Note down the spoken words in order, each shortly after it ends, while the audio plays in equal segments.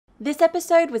This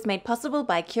episode was made possible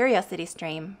by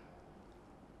CuriosityStream.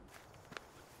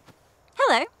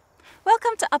 Hello,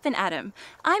 welcome to Up and Atom.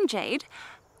 I'm Jade.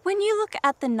 When you look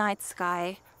at the night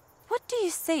sky, what do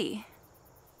you see?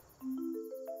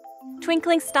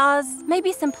 Twinkling stars,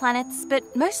 maybe some planets, but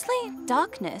mostly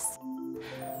darkness.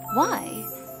 Why?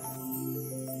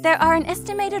 There are an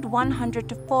estimated 100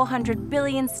 to 400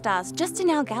 billion stars just in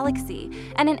our galaxy,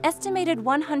 and an estimated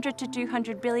 100 to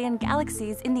 200 billion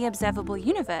galaxies in the observable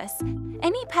universe.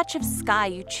 Any patch of sky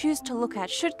you choose to look at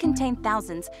should contain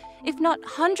thousands, if not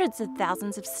hundreds of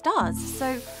thousands of stars.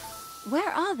 So,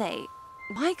 where are they?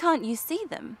 Why can't you see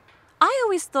them? I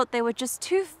always thought they were just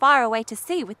too far away to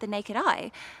see with the naked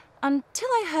eye, until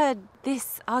I heard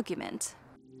this argument.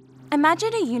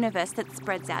 Imagine a universe that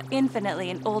spreads out infinitely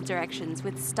in all directions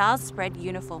with stars spread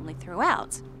uniformly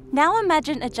throughout. Now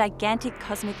imagine a gigantic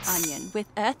cosmic onion with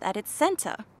Earth at its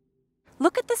center.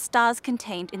 Look at the stars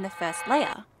contained in the first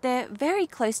layer. They're very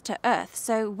close to Earth,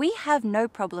 so we have no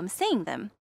problem seeing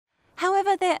them.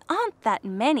 However, there aren't that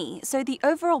many, so the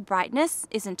overall brightness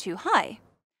isn't too high.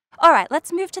 Alright,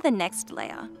 let's move to the next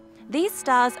layer. These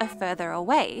stars are further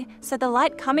away, so the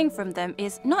light coming from them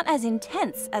is not as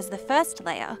intense as the first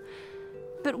layer.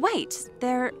 But wait,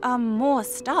 there are more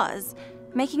stars,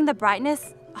 making the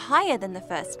brightness higher than the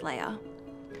first layer.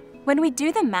 When we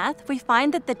do the math, we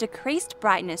find that the decreased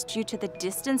brightness due to the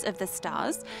distance of the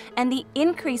stars and the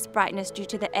increased brightness due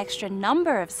to the extra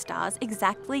number of stars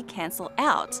exactly cancel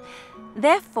out.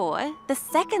 Therefore, the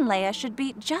second layer should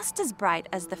be just as bright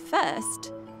as the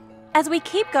first. As we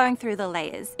keep going through the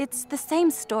layers, it's the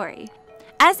same story.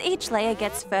 As each layer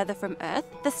gets further from Earth,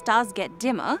 the stars get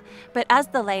dimmer, but as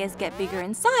the layers get bigger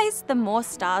in size, the more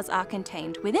stars are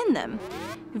contained within them.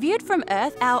 Viewed from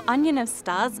Earth, our onion of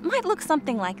stars might look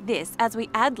something like this as we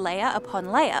add layer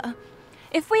upon layer.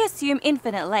 If we assume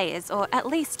infinite layers, or at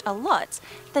least a lot,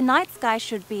 the night sky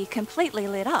should be completely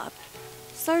lit up.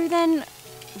 So then,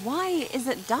 why is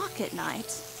it dark at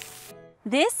night?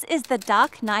 This is the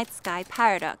dark night sky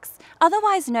paradox,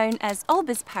 otherwise known as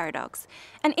Olbers paradox,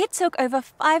 and it took over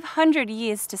 500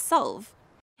 years to solve.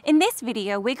 In this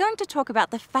video, we're going to talk about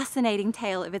the fascinating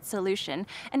tale of its solution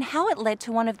and how it led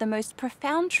to one of the most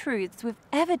profound truths we've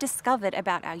ever discovered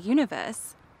about our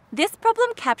universe. This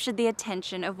problem captured the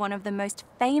attention of one of the most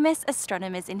famous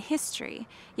astronomers in history,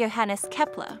 Johannes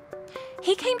Kepler.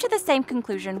 He came to the same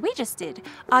conclusion we just did,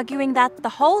 arguing that the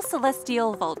whole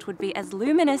celestial vault would be as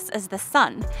luminous as the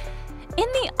sun. In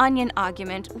the onion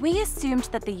argument, we assumed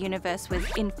that the universe was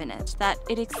infinite, that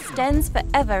it extends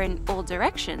forever in all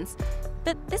directions.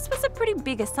 But this was a pretty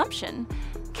big assumption.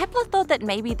 Kepler thought that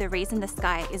maybe the reason the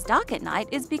sky is dark at night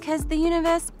is because the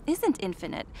universe isn't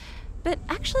infinite, but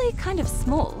actually kind of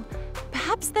small.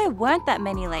 Perhaps there weren't that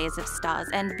many layers of stars,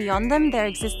 and beyond them there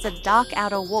exists a dark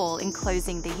outer wall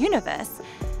enclosing the universe.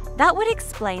 That would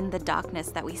explain the darkness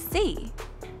that we see.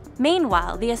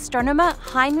 Meanwhile, the astronomer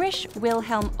Heinrich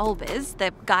Wilhelm Olbers,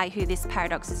 the guy who this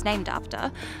paradox is named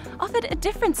after, offered a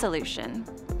different solution.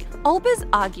 Olbers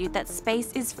argued that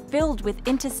space is filled with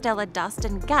interstellar dust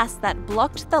and gas that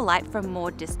blocked the light from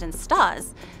more distant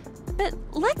stars. But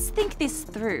let's think this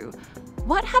through.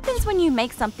 What happens when you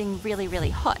make something really, really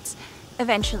hot?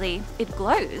 Eventually, it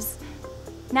glows.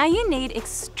 Now you need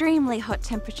extremely hot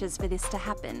temperatures for this to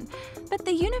happen, but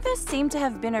the universe seemed to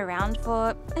have been around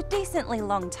for a decently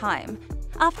long time.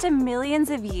 After millions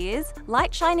of years,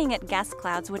 light shining at gas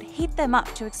clouds would heat them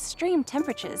up to extreme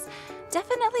temperatures,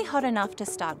 definitely hot enough to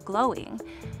start glowing.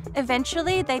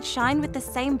 Eventually, they'd shine with the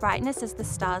same brightness as the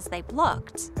stars they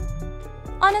blocked.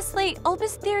 Honestly,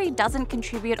 Olbers' theory doesn't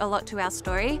contribute a lot to our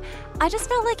story. I just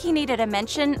felt like he needed a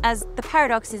mention as the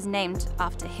paradox is named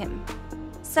after him.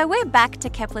 So we're back to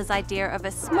Kepler's idea of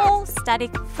a small,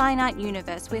 static, finite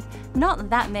universe with not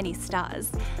that many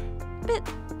stars.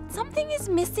 But something is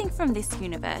missing from this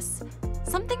universe.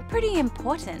 Something pretty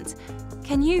important.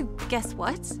 Can you guess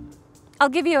what? I'll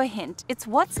give you a hint. It's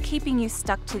what's keeping you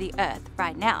stuck to the Earth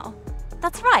right now.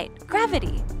 That's right,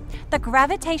 gravity. The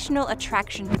gravitational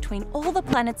attraction between all the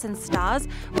planets and stars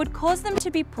would cause them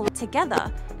to be pulled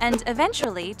together and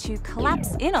eventually to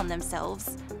collapse in on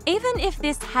themselves. Even if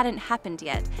this hadn't happened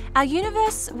yet, our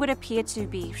universe would appear to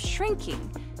be shrinking.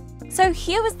 So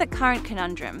here was the current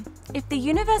conundrum. If the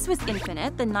universe was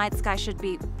infinite, the night sky should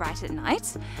be bright at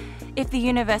night. If the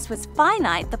universe was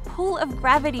finite, the pull of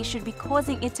gravity should be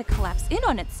causing it to collapse in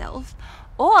on itself.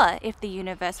 Or if the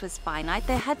universe was finite,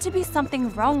 there had to be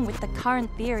something wrong with the current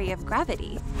theory of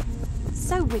gravity.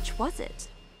 So which was it?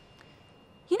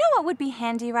 You know what would be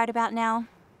handy right about now?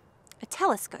 A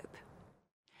telescope.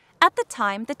 At the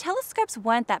time, the telescopes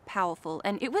weren't that powerful,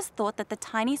 and it was thought that the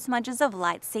tiny smudges of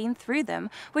light seen through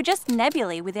them were just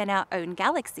nebulae within our own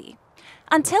galaxy.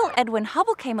 Until Edwin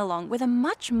Hubble came along with a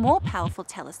much more powerful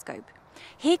telescope.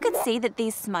 He could see that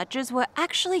these smudges were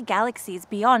actually galaxies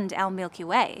beyond our Milky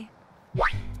Way.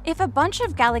 If a bunch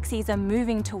of galaxies are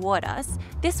moving toward us,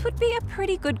 this would be a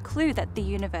pretty good clue that the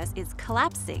universe is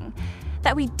collapsing,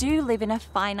 that we do live in a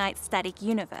finite static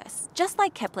universe, just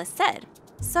like Kepler said.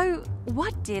 So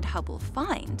what did Hubble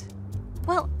find?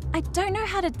 Well, I don't know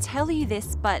how to tell you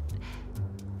this, but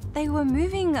they were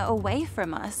moving away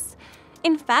from us.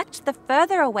 In fact, the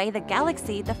further away the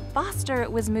galaxy, the faster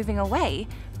it was moving away.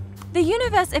 The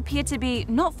universe appeared to be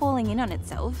not falling in on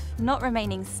itself, not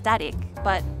remaining static,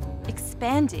 but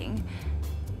expanding.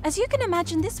 As you can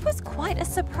imagine, this was quite a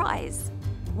surprise.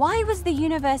 Why was the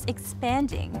universe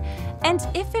expanding? And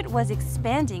if it was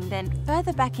expanding, then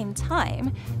further back in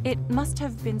time, it must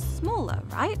have been smaller,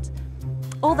 right?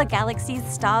 All the galaxies,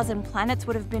 stars, and planets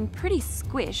would have been pretty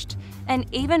squished, and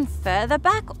even further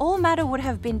back, all matter would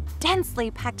have been densely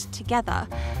packed together.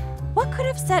 What could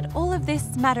have set all of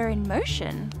this matter in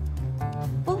motion?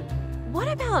 Well, what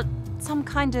about some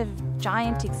kind of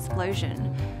giant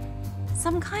explosion?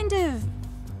 Some kind of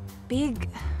big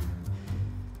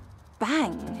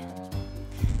bang?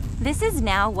 This is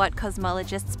now what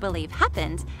cosmologists believe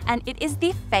happened, and it is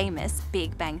the famous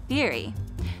Big Bang Theory.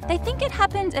 They think it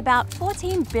happened about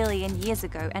 14 billion years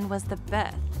ago and was the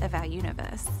birth of our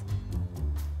universe.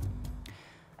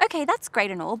 Okay, that's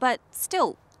great and all, but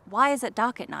still, why is it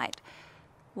dark at night?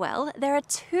 Well, there are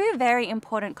two very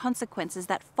important consequences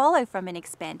that follow from an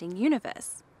expanding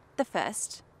universe. The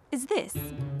first is this.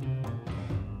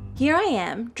 Here I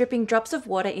am, dripping drops of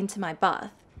water into my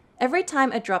bath. Every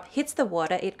time a drop hits the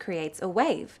water, it creates a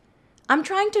wave. I'm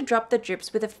trying to drop the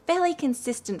drips with a fairly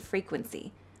consistent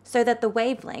frequency, so that the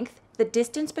wavelength, the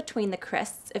distance between the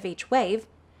crests of each wave,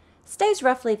 stays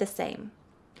roughly the same.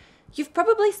 You've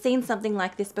probably seen something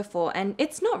like this before, and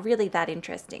it's not really that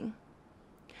interesting.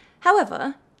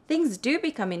 However, things do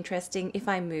become interesting if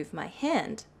I move my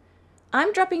hand.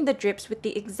 I'm dropping the drips with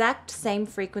the exact same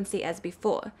frequency as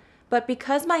before, but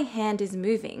because my hand is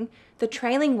moving, the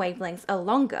trailing wavelengths are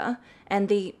longer, and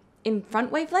the in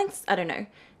front wavelengths, I don't know,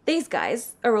 these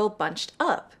guys are all bunched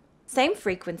up. Same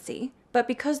frequency, but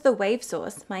because the wave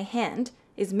source, my hand,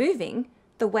 is moving,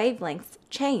 the wavelengths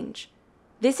change.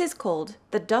 This is called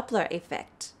the Doppler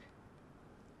effect.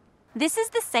 This is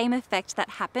the same effect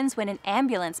that happens when an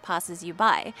ambulance passes you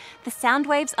by. The sound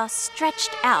waves are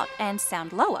stretched out and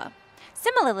sound lower.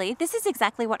 Similarly, this is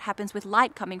exactly what happens with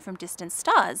light coming from distant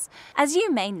stars. As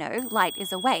you may know, light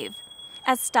is a wave.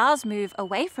 As stars move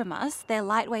away from us, their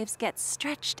light waves get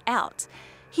stretched out.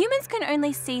 Humans can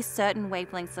only see certain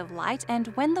wavelengths of light, and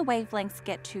when the wavelengths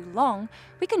get too long,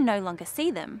 we can no longer see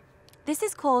them. This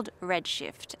is called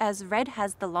redshift, as red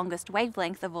has the longest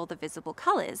wavelength of all the visible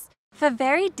colours. For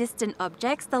very distant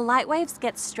objects, the light waves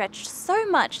get stretched so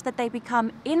much that they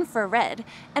become infrared,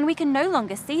 and we can no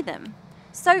longer see them.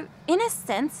 So, in a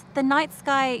sense, the night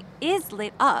sky is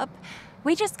lit up.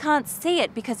 We just can't see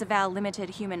it because of our limited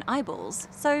human eyeballs.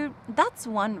 So that's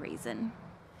one reason.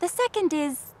 The second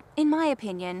is, in my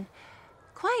opinion,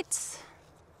 quite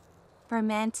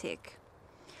romantic.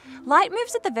 Light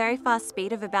moves at the very fast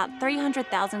speed of about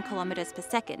 300,000 kilometers per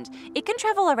second. It can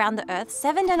travel around the Earth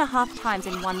 7.5 times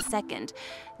in 1 second.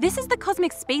 This is the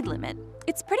cosmic speed limit.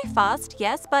 It's pretty fast,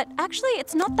 yes, but actually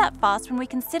it's not that fast when we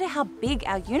consider how big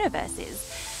our universe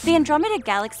is. The Andromeda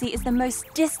Galaxy is the most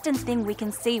distant thing we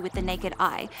can see with the naked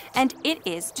eye, and it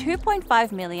is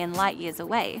 2.5 million light years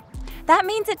away. That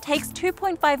means it takes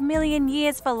 2.5 million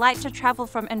years for light to travel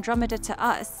from Andromeda to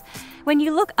us. When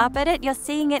you look up at it, you're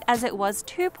seeing it as it was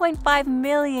 2.5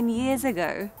 million years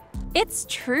ago. It's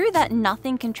true that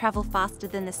nothing can travel faster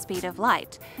than the speed of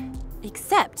light,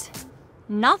 except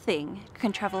nothing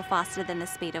can travel faster than the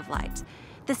speed of light.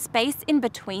 The space in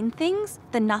between things,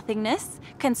 the nothingness,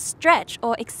 can stretch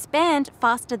or expand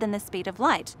faster than the speed of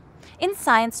light. In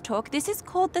science talk, this is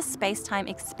called the space-time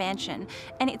expansion,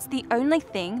 and it's the only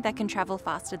thing that can travel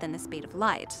faster than the speed of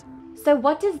light. So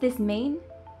what does this mean?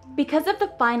 Because of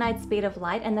the finite speed of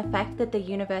light and the fact that the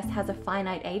universe has a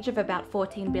finite age of about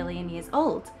 14 billion years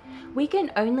old, we can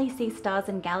only see stars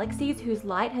and galaxies whose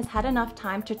light has had enough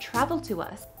time to travel to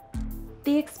us.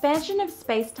 The expansion of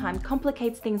space-time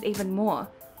complicates things even more.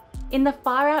 In the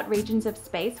far-out regions of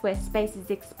space where space is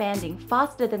expanding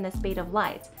faster than the speed of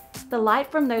light, the light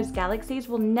from those galaxies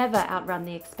will never outrun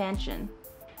the expansion.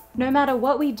 No matter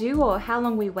what we do or how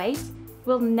long we wait,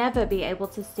 we'll never be able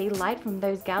to see light from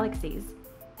those galaxies.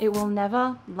 It will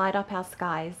never light up our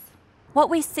skies. What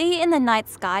we see in the night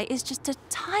sky is just a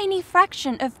tiny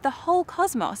fraction of the whole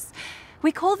cosmos.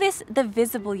 We call this the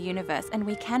visible universe, and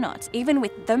we cannot, even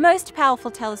with the most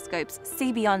powerful telescopes,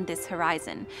 see beyond this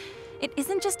horizon. It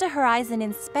isn't just a horizon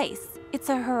in space, it's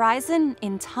a horizon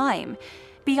in time.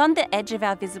 Beyond the edge of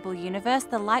our visible universe,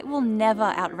 the light will never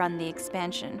outrun the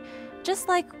expansion. Just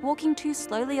like walking too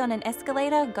slowly on an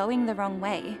escalator going the wrong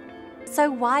way.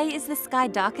 So why is the sky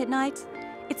dark at night?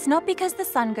 It's not because the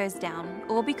sun goes down,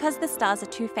 or because the stars are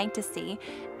too faint to see,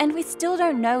 and we still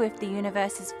don't know if the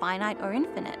universe is finite or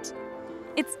infinite.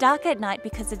 It's dark at night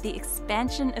because of the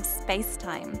expansion of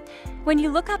space-time. When you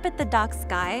look up at the dark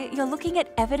sky, you're looking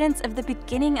at evidence of the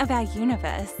beginning of our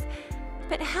universe.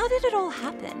 But how did it all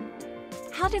happen?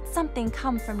 How did something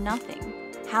come from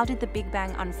nothing? How did the Big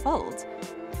Bang unfold?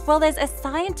 Well, there's a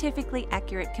scientifically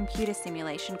accurate computer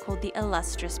simulation called the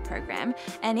Illustris program,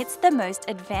 and it's the most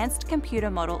advanced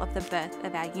computer model of the birth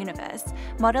of our universe,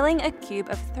 modeling a cube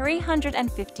of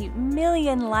 350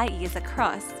 million light years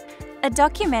across. A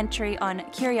documentary on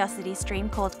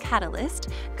CuriosityStream called Catalyst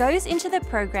goes into the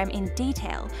program in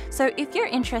detail, so if you're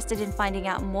interested in finding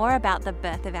out more about the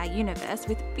birth of our universe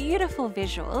with beautiful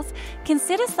visuals,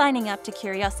 consider signing up to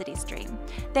CuriosityStream.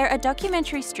 They're a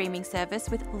documentary streaming service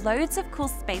with loads of cool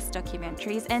space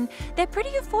documentaries, and they're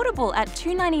pretty affordable at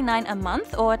 $2.99 a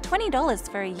month or $20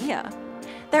 for a year.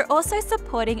 They're also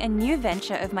supporting a new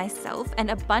venture of myself and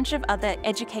a bunch of other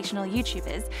educational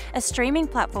YouTubers, a streaming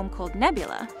platform called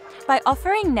Nebula, by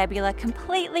offering Nebula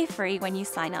completely free when you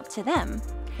sign up to them.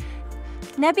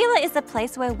 Nebula is a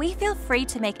place where we feel free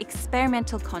to make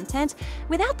experimental content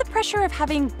without the pressure of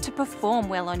having to perform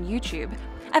well on YouTube.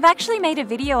 I've actually made a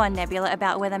video on Nebula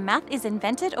about whether math is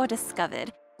invented or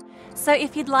discovered. So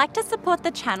if you'd like to support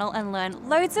the channel and learn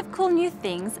loads of cool new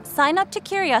things, sign up to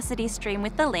CuriosityStream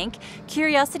with the link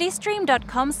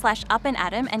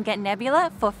curiositystream.com/upandadam and get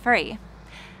Nebula for free.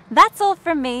 That's all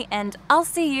from me, and I'll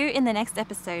see you in the next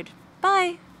episode.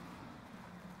 Bye!